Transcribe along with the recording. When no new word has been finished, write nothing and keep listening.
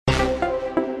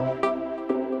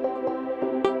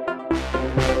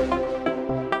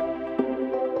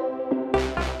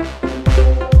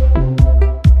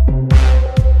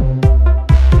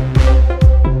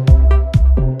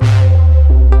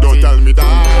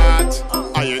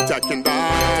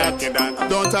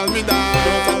tell me that.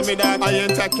 Don't tell me that. I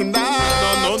ain't taking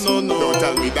that. No. Don't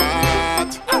tell me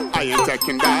that. I ain't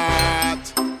taking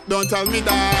that. Don't tell me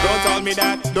that. Don't tell me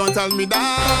that. Don't tell me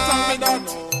that. Don't tell me that.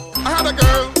 I had a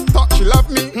girl, thought she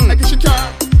loved me. I guess she car,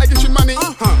 I guess she money.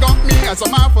 Got me as a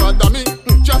man for a dummy.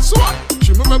 Just what?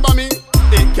 She move my bummy.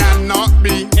 It cannot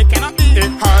be. It cannot be.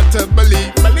 It's hard to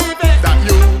believe. Believe it. That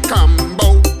you come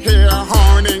bout here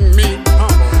horning me.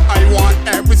 I want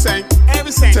everything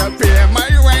to pay my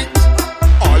rent.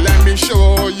 Or let me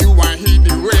show you why he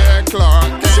the real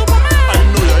Clark Kent. I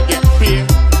know you get paid.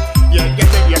 You get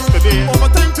it yesterday.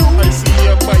 Overtime too. I see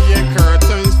you buy your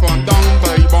curtains from down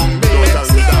by Bombay. Don't tell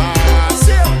me that.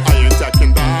 I ain't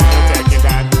taking that.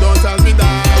 Don't tell me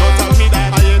that. Don't tell me that.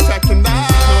 I ain't taking that.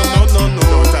 No.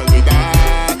 Don't tell me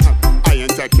that. I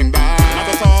ain't taking that. Not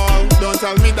at all. Don't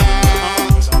tell me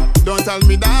that. Don't tell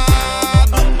me that.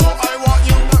 No, I want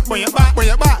you. Bring it back.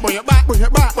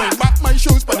 My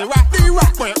shoes for the rack.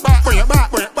 Bring it back.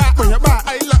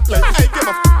 I look like I give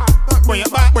a. Bring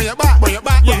it back.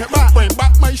 Bring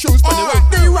back my shoes for the rack.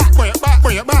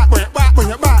 Bring it back.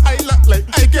 I look like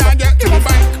I give to the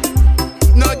bank.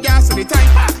 No gas in the tank.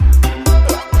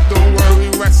 Don't worry,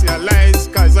 rest your lies,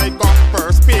 cause I got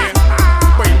first pay.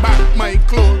 Bring back my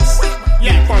clothes.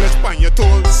 Polish on your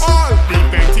toes. All the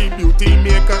fancy beauty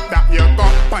makeup that you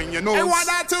got on your nose. I want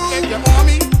that too. If you owe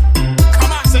me,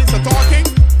 come on, since you're talking.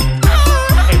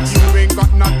 If you ain't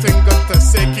got nothing good to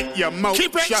say, keep your mouth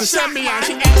Keep it shut. shut. She send me and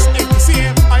she asked if you see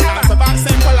him. I asked about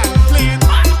simple and